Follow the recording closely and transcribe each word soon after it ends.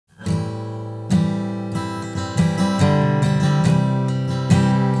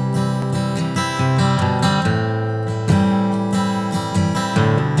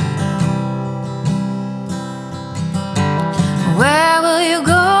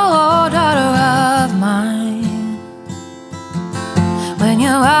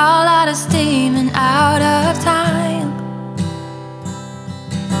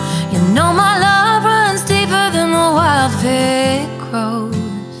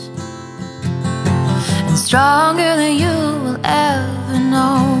stronger than you will ever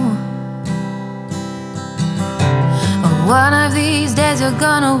know. One of these days you're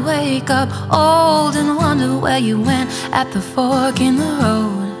gonna wake up old and wonder where you went at the fork in the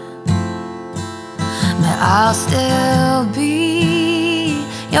road. But I'll still be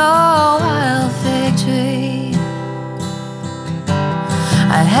your wild fig tree.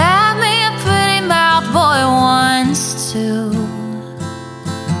 I had me a pretty mouth boy once too,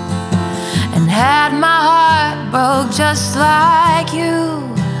 and had my heart broke just like you.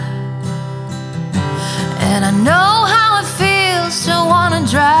 And I know how it feels to wanna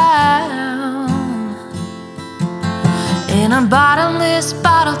drown in a bottomless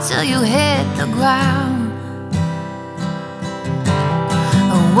bottle till you hit the ground.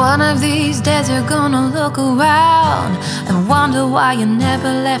 One of these days you're gonna look around and wonder why you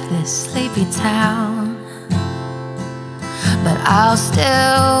never left this sleepy town. But I'll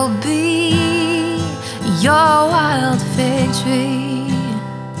still be your wild fig tree.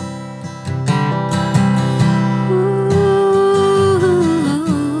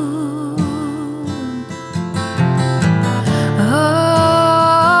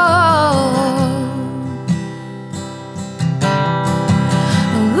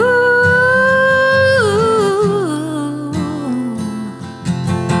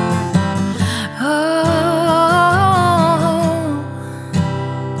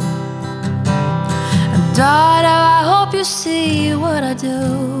 Daughter, I hope you see what I do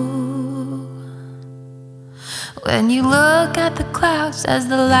when you look at the clouds as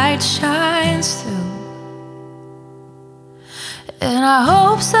the light shines through. And I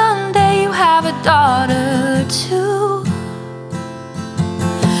hope someday you have a daughter too,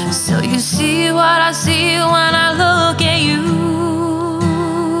 so you see what I see when I look at you.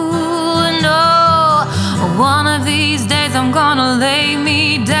 And oh, one of these days I'm gonna lay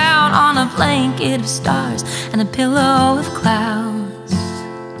me down on a blanket of stars and a pillow of clouds,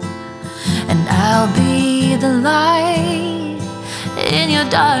 and I'll be the light in your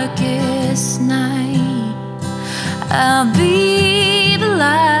darkest night. I'll be the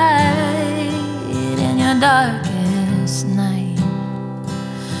light in your darkest night,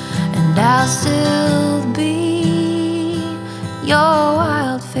 and I'll still be your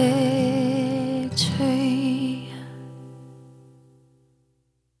wild fig tree.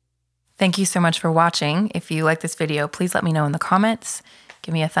 Thank you so much for watching. If you like this video, please let me know in the comments.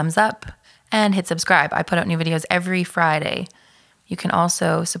 Give me a thumbs up and hit subscribe. I put out new videos every Friday. You can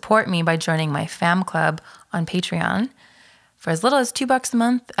also support me by joining my fam club on Patreon for as little as $2 a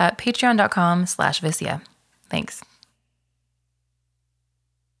month at patreon.com/Vissia. Thanks.